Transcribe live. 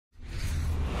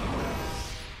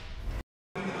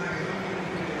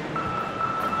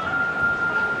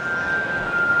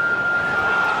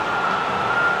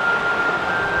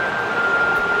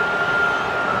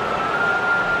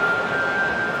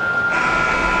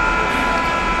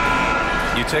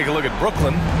You take a look at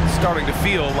Brooklyn, starting to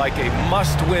feel like a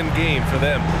must-win game for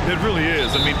them. It really is.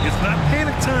 I mean, it's not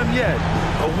panic time yet.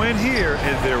 A win here,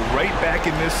 and they're right back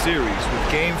in this series with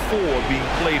Game 4 being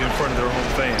played in front of their own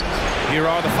fans. Here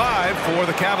are the 5 for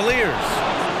the Cavaliers.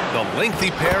 The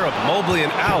lengthy pair of Mobley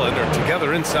and Allen are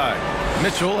together inside.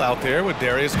 Mitchell out there with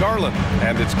Darius Garland.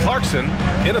 And it's Clarkson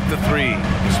in at the 3,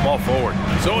 the small forward.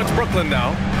 So it's Brooklyn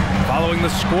now, following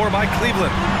the score by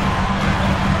Cleveland.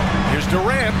 Here's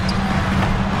Durant.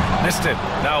 Missed it.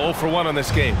 Now 0 for 1 on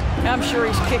this game. I'm sure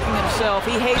he's kicking himself.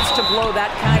 He hates to blow that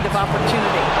kind of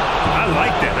opportunity. I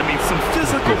like that. I mean, some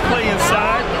physical play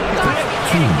inside.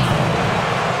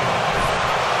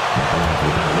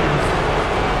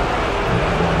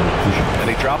 And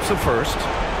he drops the first.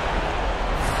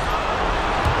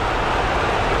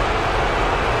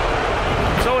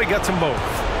 So he gets them both.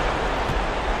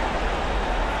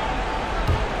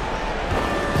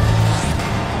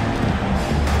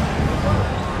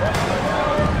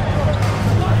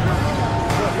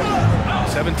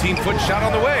 A 17-foot shot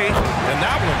on the way, and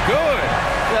that one good.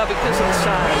 Well, because of the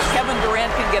size, Kevin Durant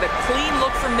can get a clean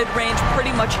look from mid-range pretty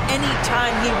much any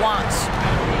time he wants.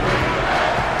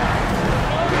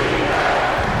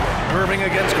 Irving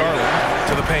against Garland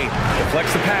to the paint,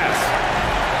 deflects the pass.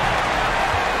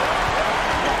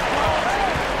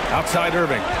 Outside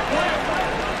Irving.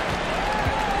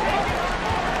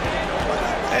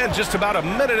 And just about a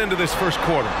minute into this first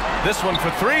quarter. This one for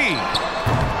 3.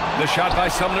 The shot by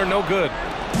Sumner, no good.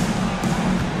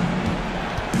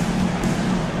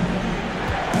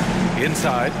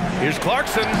 Inside, here's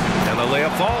Clarkson, and the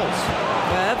layup falls.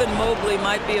 Well, Evan Mobley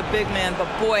might be a big man, but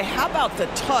boy, how about the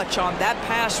touch on that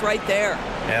pass right there?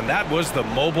 And that was the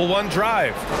Mobile One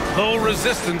drive. Low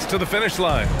resistance to the finish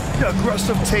line. Yeah,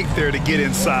 aggressive take there to get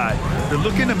inside. They're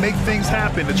looking to make things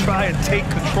happen to try and take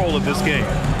control of this game.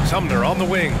 Sumner on the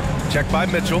wing. Checked by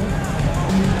Mitchell.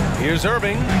 Here's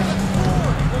Irving.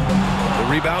 The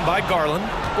rebound by Garland.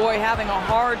 Boy, having a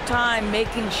hard time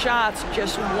making shots.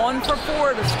 Just 1 for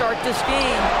 4 to start this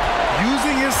game.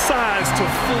 Using his size to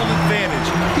full advantage.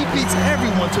 He beats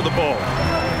everyone to the ball.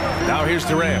 Now here's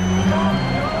Durant.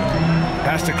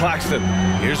 Pass to Claxton.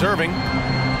 Here's Irving.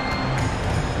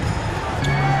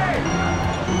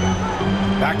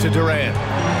 Back to Durant.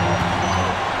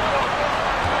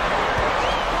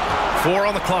 4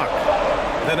 on the clock.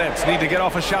 The Nets need to get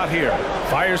off a shot here.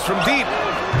 Fires from deep.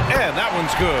 And that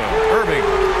one's good. Irving.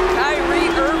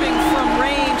 Kyrie Irving from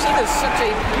range. That is such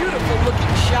a beautiful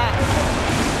looking shot.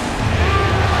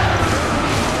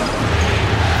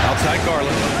 Outside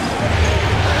Garland.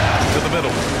 To the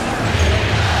middle.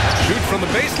 Shoot from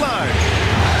the baseline.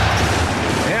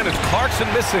 And it's Clarkson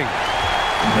missing.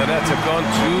 The Nets have gone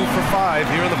 2 for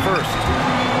 5 here in the first.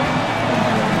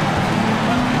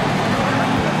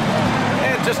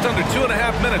 And just under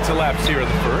 2.5 minutes elapsed here in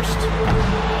the first.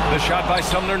 The shot by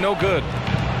Sumner, no good.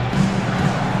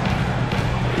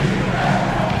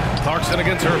 Clarkson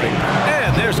against Irving.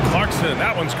 And there's Clarkson.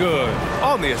 That one's good.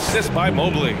 On the assist by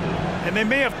Mobley. And they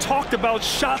may have talked about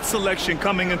shot selection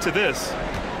coming into this.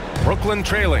 Brooklyn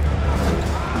trailing.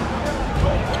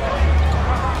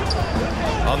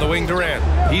 On the wing, Durant.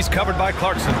 He's covered by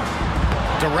Clarkson.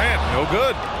 Durant, no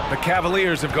good. The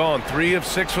Cavaliers have gone 3 of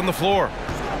 6 from the floor.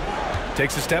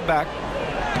 Takes a step back.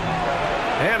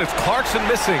 And it's Clarkson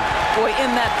missing. Boy,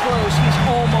 in that close, he's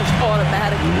almost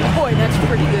automatic. Boy, that's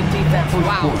pretty good defense.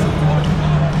 Wow.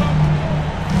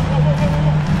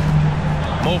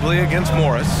 Mobley against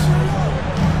Morris.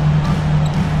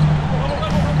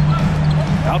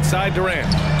 Outside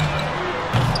Durant.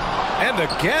 And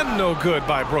again, no good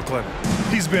by Brooklyn.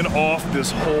 He's been off this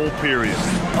whole period.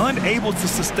 Unable to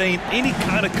sustain any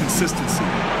kind of consistency.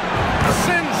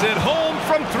 Sends it home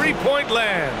from three-point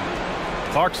land.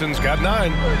 Clarkson's got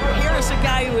 9. Here is a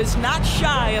guy who is not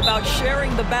shy about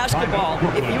sharing the basketball.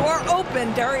 If you are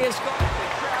open, Darius Garland.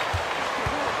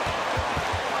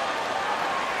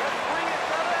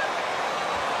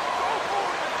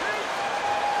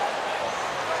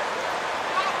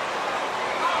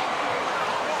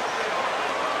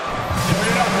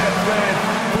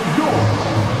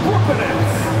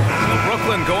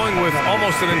 Brooklyn going with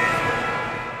almost an...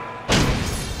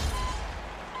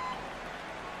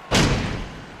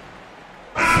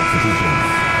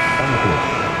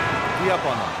 Up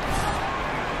on that.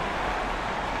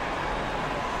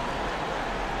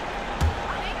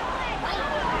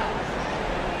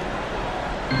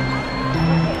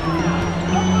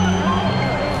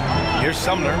 Here's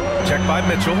Sumner, checked by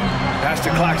Mitchell, pass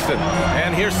to Claxton,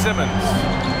 and here's Simmons.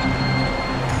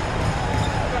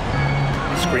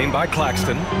 Screen by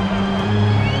Claxton.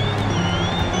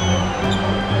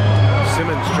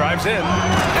 Simmons drives in,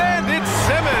 and it's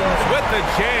Simmons with with the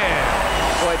jam.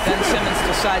 Boy, Ben Simmons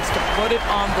decides to put it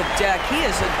on the deck. He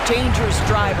is a dangerous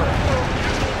driver.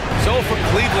 So for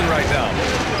Cleveland right now,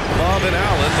 Love and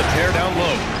Allen, the pair down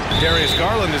low. Darius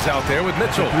Garland is out there with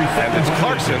Mitchell, and it's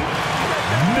Clarkson.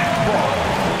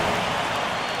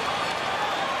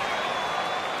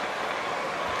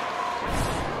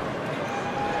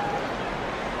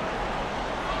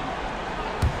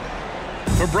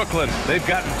 For Brooklyn, they've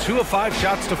gotten 2 of 5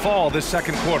 shots to fall this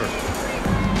second quarter.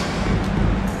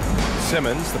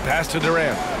 Simmons, the pass to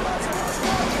Durant.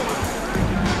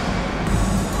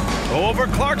 Over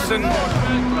Clarkson.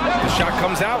 The shot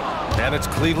comes out, and it's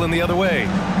Cleveland the other way.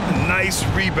 Nice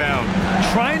rebound.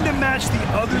 Trying to match the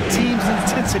other team's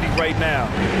intensity right now.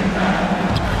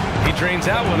 He drains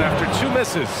out one after 2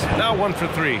 misses. Now 1 for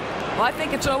 3. Well, I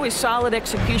think it's always solid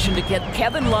execution to get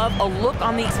Kevin Love a look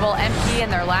on the... Well, MP in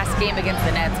their last game against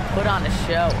the Nets put on a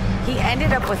show. He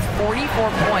ended up with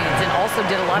 44 points and also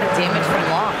did a lot of damage from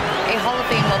long. A Hall of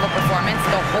Fame level performance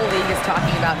the whole league is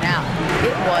talking about now.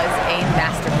 It was a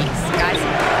masterpiece, guys.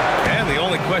 And the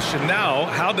only question now,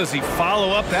 how does he follow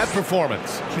up that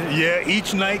performance? Yeah,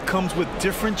 each night comes with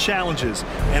different challenges,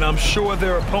 and I'm sure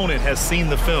their opponent has seen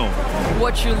the film.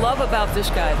 What you love about this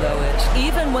guy, though, is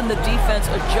even when the defense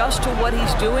adjusts to what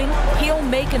he's doing, he'll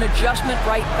make an adjustment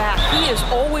right back. He is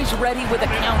always ready with a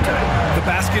counter. The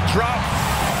basket drops.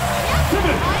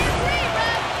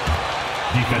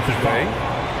 Defensive foul.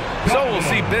 So we'll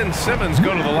see Ben Simmons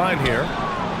go to the line here.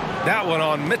 That one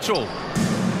on Mitchell.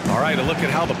 All right, a look at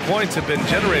how the points have been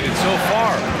generated so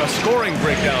far. A scoring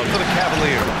breakdown for the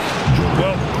Cavaliers.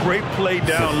 Well, great play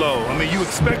down low. I mean, you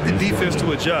expect the defense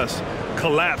to adjust,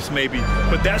 collapse maybe,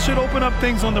 but that should open up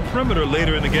things on the perimeter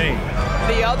later in the game.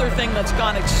 The other thing that's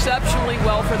gone exceptionally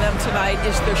well for them tonight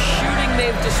is the shooting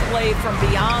they've displayed from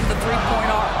beyond the three-point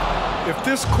arc. If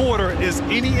this quarter is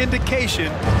any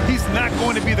indication, he's not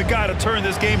going to be the guy to turn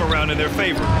this game around in their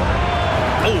favor.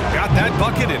 Oh, got that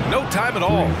bucket in no time at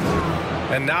all.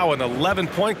 And now an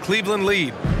 11-point Cleveland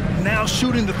lead. Now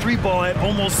shooting the 3 ball at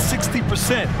almost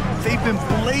 60%. They've been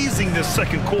blazing this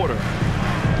second quarter.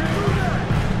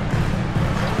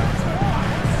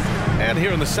 And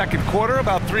here in the second quarter,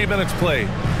 about 3 minutes played.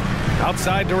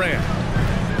 Outside Durant.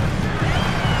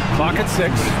 Clock at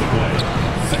 6.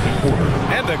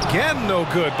 And again, no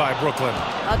good by Brooklyn.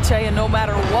 I'll tell you, no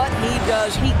matter what he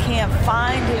does, he can't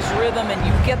find his rhythm, and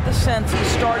you get the sense he's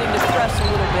starting to press a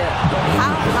little bit.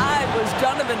 How high was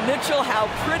Donovan Mitchell? How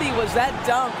pretty was that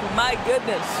dunk? My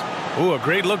goodness. Ooh, a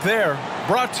great look there.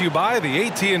 Brought to you by the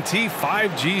AT&T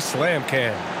 5G Slam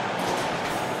Cam.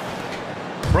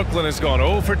 Brooklyn has gone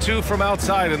 0 for 2 from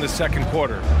outside in the second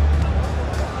quarter.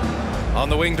 On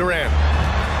the wing, Durant.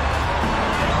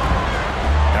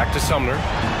 Back to Sumner.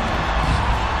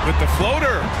 With the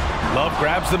floater. Love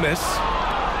grabs the miss.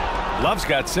 Love's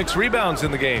got 6 rebounds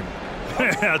in the game.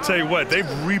 I'll tell you what, they've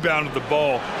rebounded the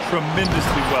ball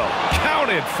tremendously well.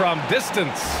 Counted from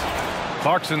distance.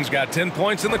 Clarkson's got 10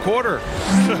 points in the quarter.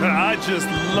 I just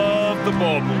love the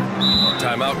ball move.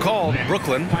 Timeout called.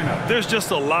 Brooklyn. There's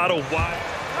just a lot of wide.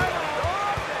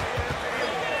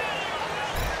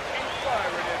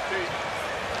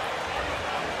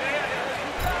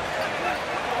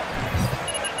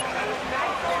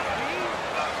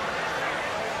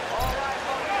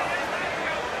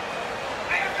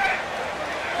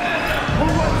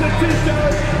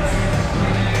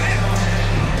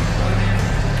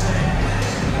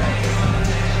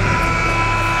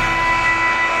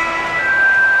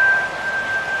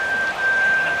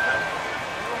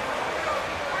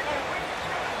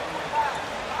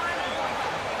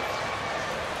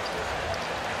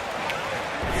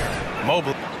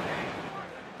 Mobley.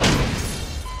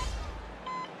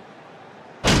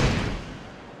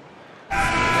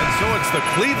 And so it's the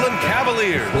Cleveland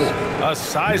Cavaliers. A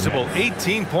sizable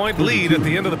 18-point lead at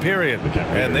the end of the period.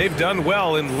 And they've done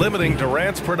well in limiting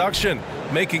Durant's production,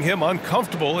 making him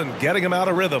uncomfortable and getting him out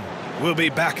of rhythm. We'll be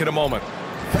back in a moment.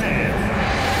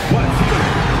 Fans, let's hear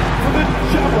it for the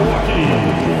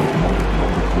Jabberwockies.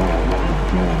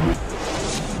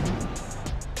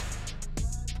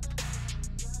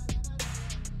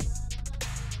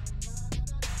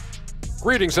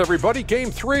 Greetings, everybody.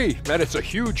 Game 3, and it's a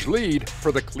huge lead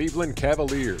for the Cleveland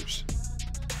Cavaliers.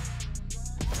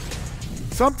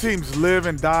 Some teams live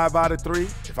and die by the 3.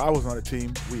 If I was on a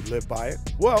team, we'd live by it.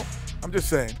 Well, I'm just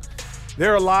saying,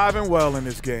 they're alive and well in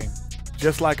this game,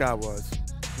 just like I was.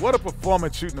 What a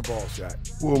performance shooting the ball shot.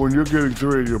 Well, when you're getting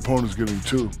 3 and your opponent's getting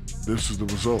 2, this is the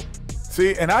result.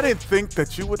 See, and I didn't think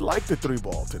that you would like the 3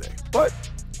 ball today, but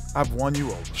I've won you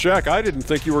over. Shaq, I didn't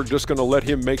think you were just going to let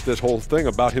him make this whole thing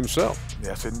about himself.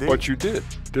 Yes, indeed. But you did.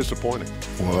 Disappointing.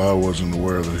 Well, I wasn't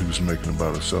aware that he was making it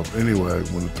about himself. Anyway,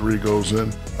 when the 3 goes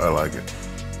in, I like it.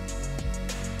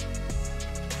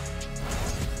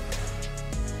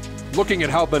 Looking at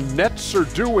how the Nets are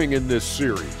doing in this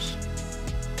series.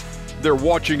 They're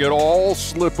watching it all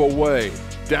slip away.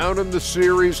 Down in the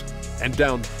series and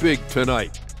down big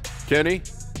tonight. Kenny,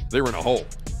 they're in a hole.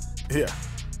 Yeah.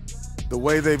 The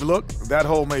way they've looked, that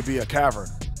hole may be a cavern.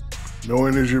 No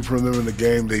energy from them in the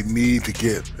game they need to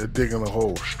get. They're digging a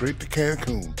hole straight to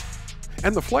Cancun.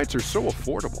 And the flights are so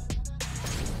affordable.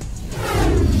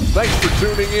 Thanks for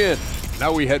tuning in.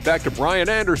 Now we head back to Brian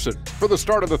Anderson for the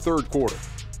start of the 3rd quarter.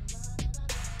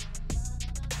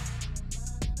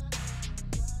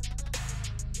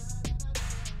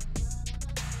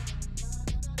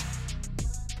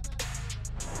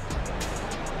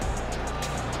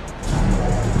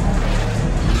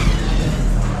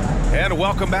 And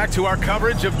welcome back to our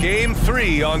coverage of Game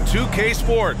 3 on 2K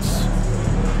Sports.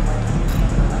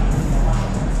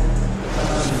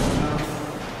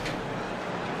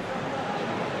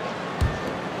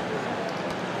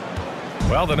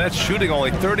 Well, the Nets shooting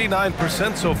only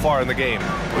 39% so far in the game.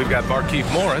 We've got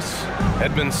Markieff Morris.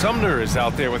 Edmund Sumner is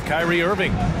out there with Kyrie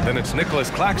Irving. Then it's Nicholas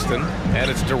Claxton, and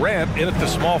it's Durant in at the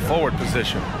small forward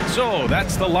position. So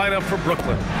that's the lineup for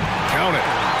Brooklyn. Count it.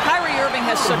 Kyrie Irving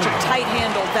has such a tight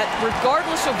handle that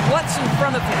regardless of what's in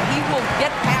front of him, he will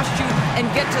get past you and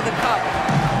get to the cup.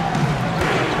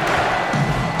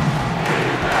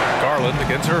 Garland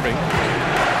against Irving.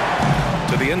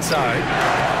 To the inside.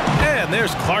 And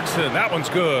there's Clarkson. That one's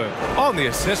good. On the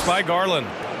assist by Garland.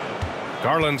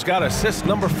 Garland's got assist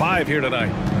number 5 here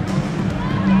tonight.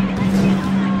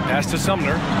 Pass to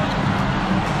Sumner.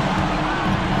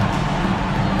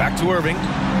 Back to Irving.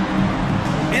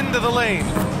 Into the lane.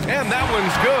 And that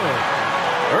one's good.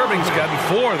 Irving's gotten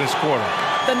 4 this quarter.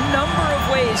 The number of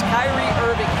ways Kyrie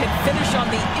Irving can finish on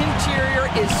the interior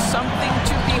is something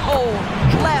to behold.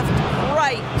 Left,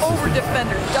 right, over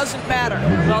defender, doesn't matter.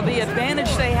 Well, the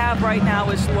advantage they have right now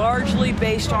is largely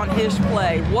based on his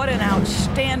play. What an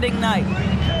outstanding night.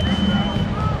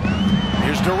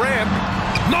 Here's Durant.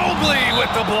 Mobley with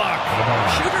the block.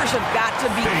 Shooters have got to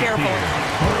be careful.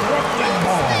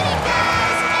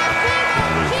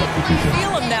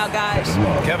 Feel him now, guys.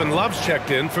 Kevin Love's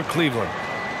checked in for Cleveland.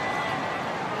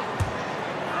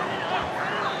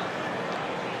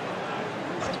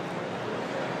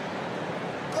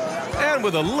 And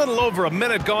with a little over a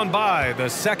minute gone by, the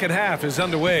second half is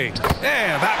underway.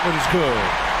 And that one's good.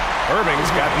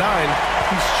 Irving's got 9.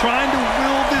 He's trying to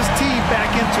will this team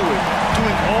back into it,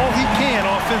 doing all he can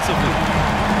offensively.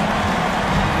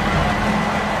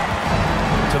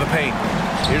 To the paint.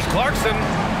 Here's Clarkson.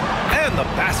 And the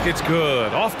basket's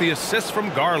good. Off the assist from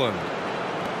Garland.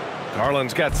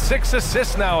 Garland's got 6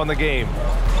 assists now in the game.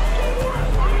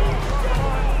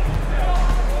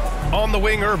 On the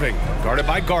wing, Irving. Guarded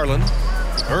by Garland.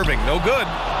 Irving, no good.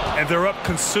 And they're up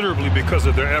considerably because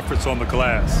of their efforts on the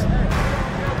glass.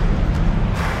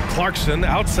 Clarkson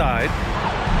outside.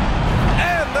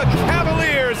 And the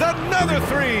Cavaliers, another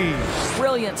 3.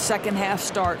 Brilliant second half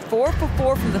start. 4 for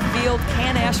 4 from the field.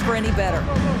 Can't ask for any better.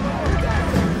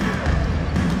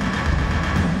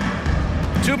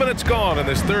 2 minutes gone in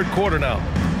this 3rd quarter now.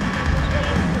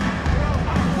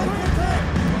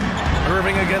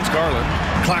 Irving against Garland.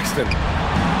 Claxton.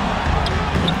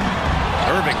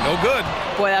 Irving, no good.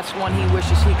 Boy, that's one he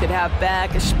wishes he could have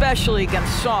back, especially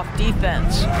against soft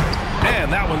defense.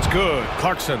 And that one's good.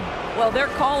 Clarkson. Well, they're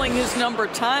calling his number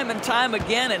time and time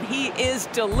again, and he is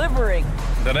delivering.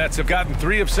 The Nets have gotten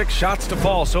 3 of 6 shots to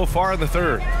fall so far in the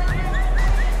 3rd.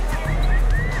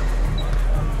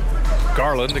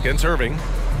 Garland against Irving.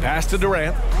 Pass to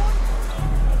Durant.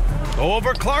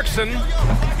 Over Clarkson.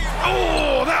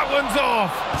 Oh, that one's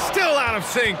off. Still out of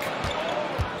sync.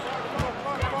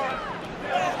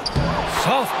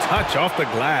 Soft touch off the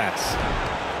glass.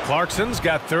 Clarkson's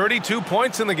got 32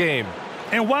 points in the game.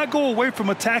 And why go away from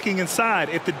attacking inside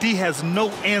if the D has no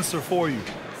answer for you?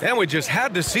 And we just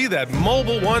had to see that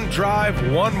mobile 1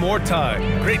 drive one more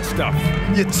time. Great stuff.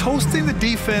 You're toasting the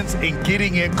defense and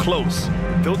getting in close.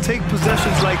 They'll take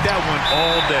possessions like that one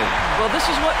all day. Well, this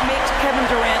is what makes Kevin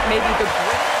Durant maybe the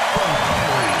great.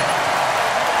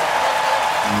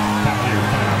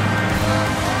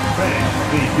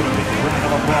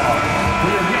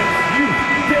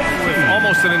 With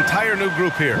almost an entire new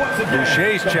group here.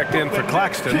 Boucher's checked in for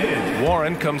Claxton.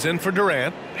 Warren comes in for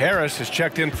Durant. Harris is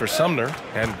checked in for Sumner.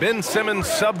 And Ben Simmons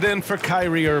subbed in for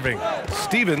Kyrie Irving.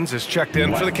 Stevens is checked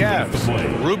in for the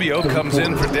Cavs. Rubio comes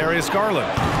in for Darius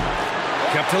Garland.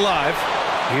 Kept alive.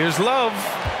 Here's Love.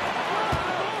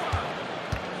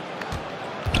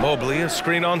 Mobley, a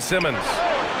screen on Simmons.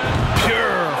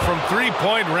 Pure from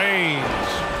three-point range.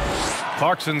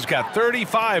 Clarkson's got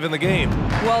 35 in the game.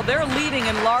 Well, they're leading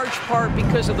in large part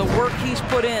because of the work he's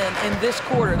put in this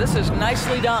quarter. This is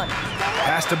nicely done.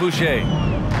 Pass to Boucher.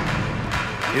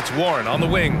 It's Warren on the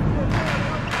wing.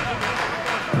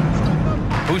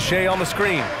 Boucher on the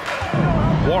screen.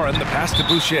 Warren, the pass to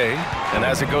Boucher. And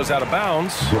as it goes out of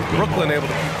bounds, Brooklyn able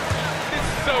to... This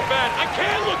is so bad. I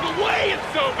can't look away.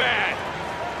 It's so bad.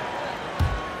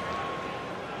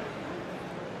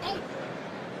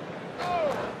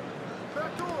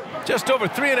 Just over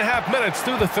 3.5 minutes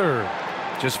through the third.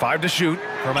 Just 5 to shoot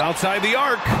from outside the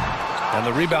arc. And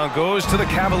the rebound goes to the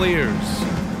Cavaliers.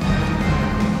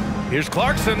 Here's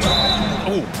Clarkson.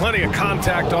 Oh, plenty of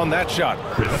contact on that shot.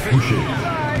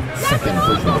 Second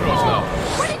first one goes now.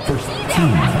 First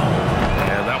team.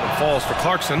 And that one falls for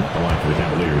Clarkson. The line for the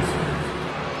Cavaliers.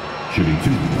 Shooting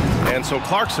 2. And so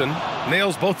Clarkson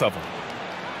nails both of them.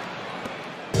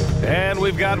 And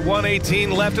we've got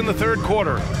 1:18 left in the third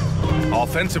quarter.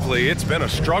 Offensively, it's been a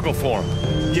struggle for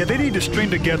them. Yeah, they need to string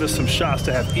together some shots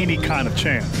to have any kind of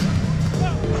chance.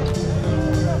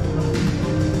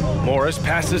 Morris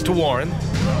passes to Warren.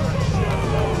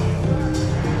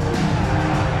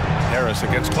 Harris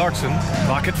against Clarkson.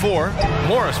 Clock at 4.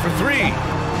 Morris for 3.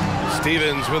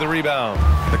 Stevens with a rebound.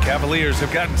 The Cavaliers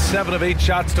have gotten 7 of 8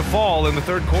 shots to fall in the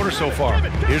third quarter so far.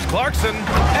 Here's Clarkson,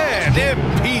 and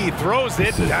MP throws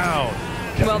it down.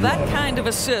 Well, that kind of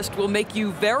assist will make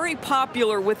you very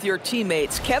popular with your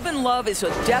teammates. Kevin Love is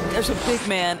adept as a big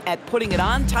man at putting it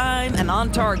on time and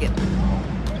on target.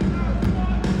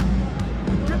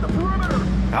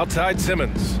 Outside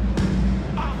Simmons.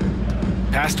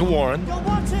 Pass to Warren.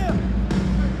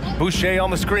 Boucher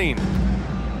on the screen.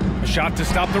 A shot to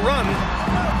stop the run.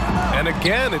 And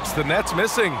again, it's the Nets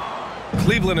missing.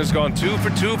 Cleveland has gone 2 for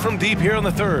 2 from deep here in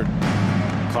the third.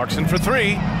 Clarkson for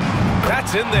 3.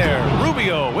 That's in there.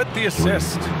 Rubio with the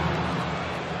assist.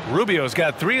 Rubio's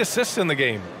got 3 assists in the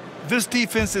game. This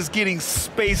defense is getting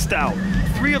spaced out.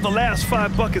 3 of the last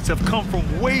 5 buckets have come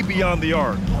from way beyond the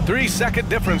arc. 3-second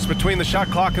difference between the shot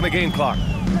clock and the game clock.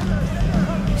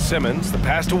 Simmons, the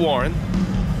pass to Warren.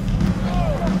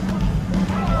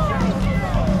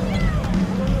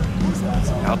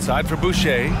 Outside for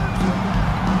Boucher.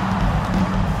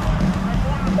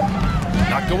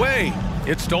 Knocked away.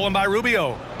 It's stolen by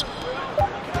Rubio.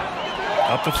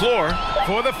 Up the floor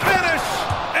for the finish.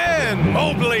 And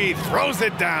Mobley throws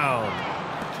it down.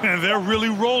 And they're really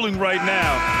rolling right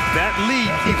now. That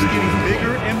lead keeps getting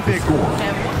bigger and bigger.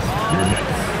 Your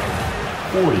Nets.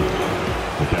 40.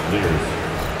 The Cavaliers.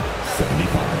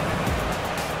 75.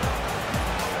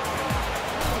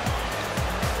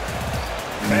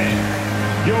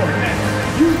 And your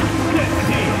Nets. You get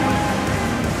team.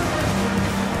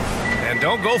 And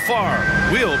don't go far.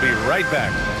 We'll be right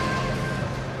back.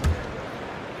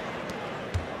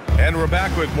 And we're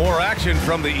back with more action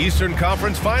from the Eastern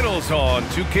Conference Finals on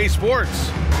 2K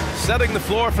Sports. Setting the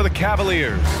floor for the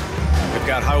Cavaliers. We've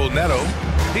got Raul Neto.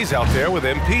 He's out there with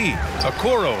MP.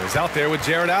 Okoro is out there with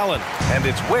Jared Allen. And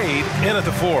it's Wade in at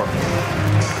the 4.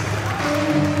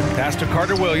 Pass to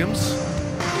Carter Williams.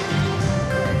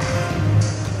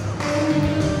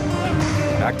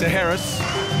 Back to Harris.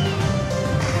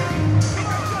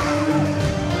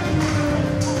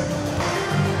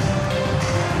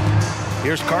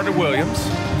 Here's Carter Williams.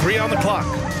 3 on the clock.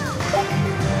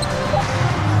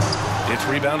 It's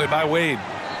rebounded by Wade.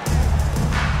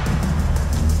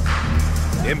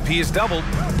 MP is doubled.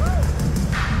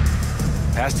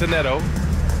 Pass to Neto.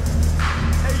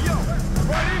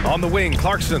 On the wing,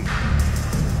 Clarkson.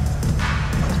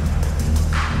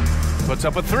 Puts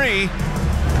up a 3.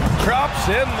 Drops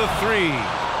in the 3.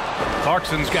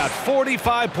 Clarkson's got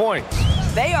 45 points.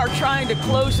 They are trying to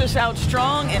close this out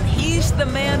strong, and he's the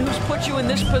man who's put you in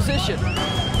this position.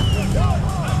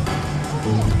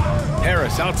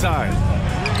 Harris outside.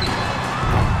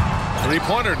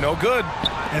 3-pointer, no good.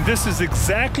 And this is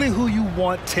exactly who you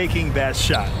want taking that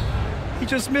shot. He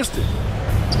just missed it.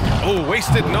 Oh,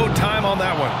 wasted no time on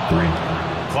that one.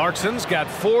 Clarkson's got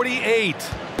 48.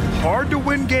 Hard to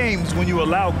win games when you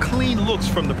allow clean looks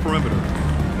from the perimeter.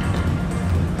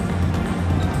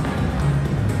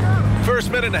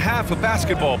 First minute and a half of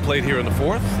basketball played here in the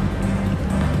fourth.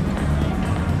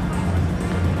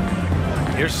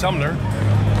 Here's Sumner.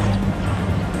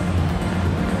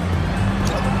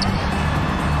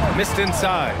 Missed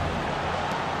inside.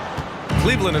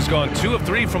 Cleveland has gone 2 of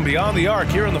 3 from beyond the arc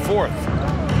here in the fourth.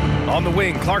 On the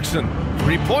wing, Clarkson.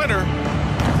 3-pointer.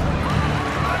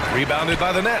 Rebounded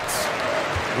by the Nets.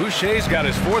 Boucher's got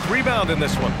his 4th rebound in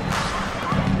this one.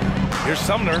 Here's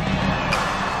Sumner.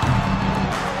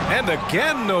 And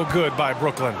again, no good by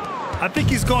Brooklyn. I think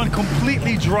he's gone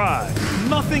completely dry.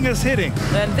 Nothing is hitting.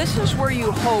 And this is where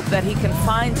you hope that he can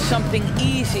find something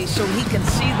easy so he can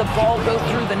see the ball go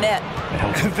through the net.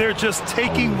 They're just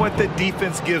taking what the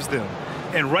defense gives them.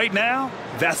 And right now,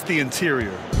 that's the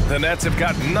interior. The Nets have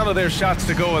got none of their shots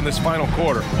to go in this final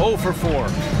quarter. 0 for 4.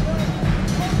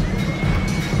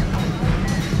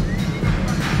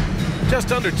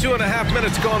 Just under 2.5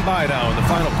 minutes gone by now in the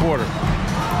final quarter.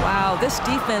 Wow, this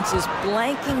defense is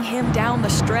blanking him down the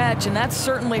stretch, and that's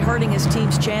certainly hurting his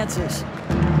team's chances.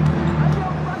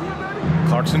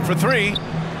 Clarkson for 3.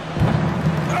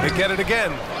 They get it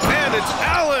again. And it's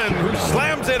Allen who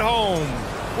slams it home.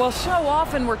 Well, so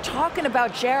often we're talking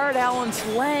about Jared Allen's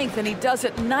length, and he does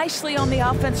it nicely on the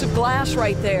offensive glass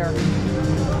right there.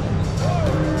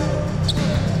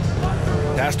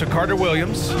 Pass to Carter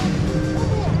Williams.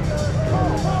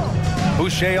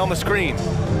 Boucher on the screen.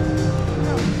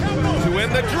 To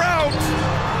win the drought.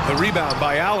 The rebound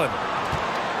by Allen.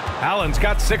 Allen's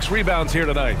got 6 rebounds here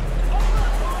tonight.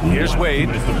 Here's Wade.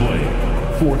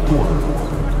 Fourth quarter.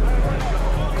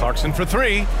 Clarkson for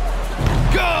 3.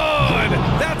 Good!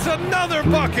 That's another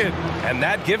bucket! And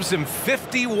that gives him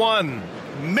 51.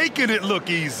 Making it look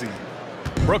easy.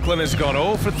 Brooklyn has gone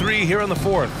 0 for 3 here in the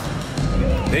fourth.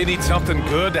 They need something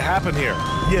good to happen here.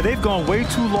 Yeah, they've gone way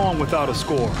too long without a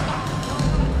score.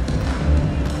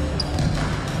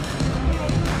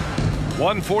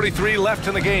 1:43 left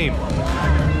in the game.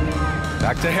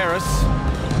 Back to Harris.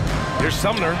 Here's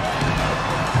Sumner.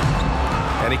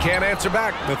 And he can't answer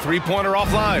back. The three-pointer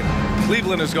offline.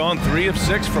 Cleveland has gone 3 of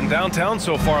 6 from downtown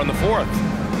so far in the fourth.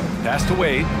 Pass to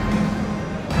Wade.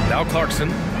 Now Clarkson.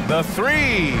 The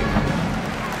 3.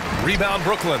 Rebound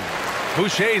Brooklyn.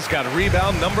 Boucher's got a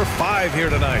rebound number 5 here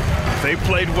tonight. They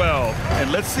played well,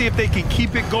 and let's see if they can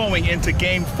keep it going into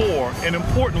Game 4, an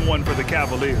important one for the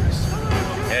Cavaliers.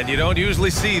 And you don't usually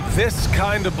see this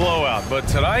kind of blowout, but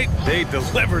tonight they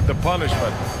delivered the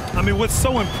punishment. I mean, what's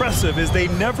so impressive is they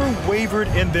never wavered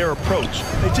in their approach.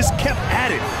 They just kept at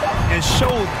it and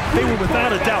showed they were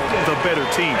without a doubt the better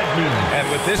team. And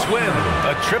with this win,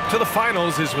 a trip to the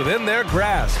finals is within their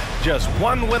grasp. Just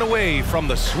 1 win away from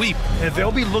the sweep. And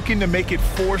they'll be looking to make it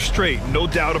 4 straight, no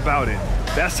doubt about it.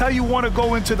 That's how you want to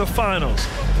go into the finals.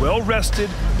 Well rested,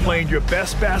 playing your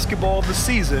best basketball of the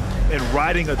season, and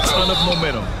riding a ton of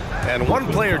momentum. And one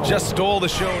player just stole the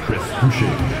show for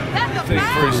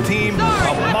his team.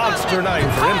 A monster night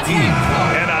for MT.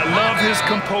 And I love his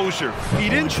composure. He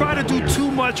didn't try to do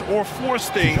too much or force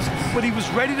things, but he was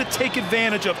ready to take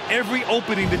advantage of every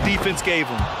opening the defense gave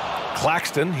him.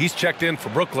 Claxton, he's checked in for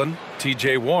Brooklyn.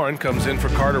 TJ Warren comes in for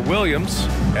Carter Williams.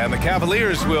 And the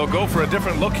Cavaliers will go for a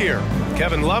different look here.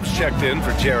 Kevin Love's checked in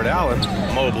for Jared Allen.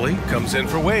 Mobley comes in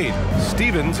for Wade.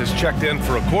 Stevens is checked in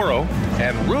for Okoro.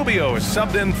 And Rubio is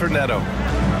subbed in for Neto.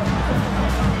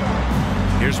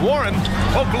 Here's Warren.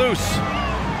 Poke loose.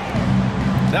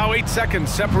 Now 8 seconds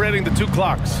separating the 2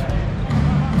 clocks.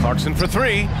 Clarkson for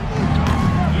 3.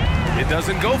 It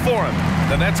doesn't go for him.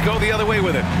 The Nets go the other way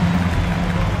with it.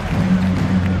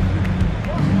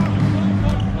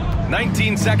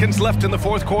 19 seconds left in the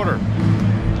fourth quarter.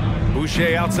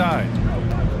 Boucher outside.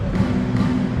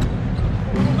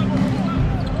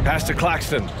 Pass to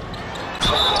Claxton.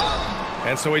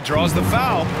 And so he draws the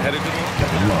foul. Headed to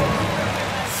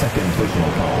the Second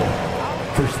personal foul.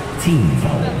 First team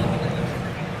foul.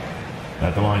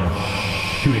 At the line,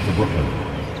 shooting for Brooklyn,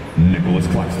 Nicholas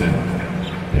Claxton.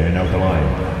 And out the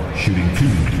line, shooting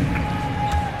 2.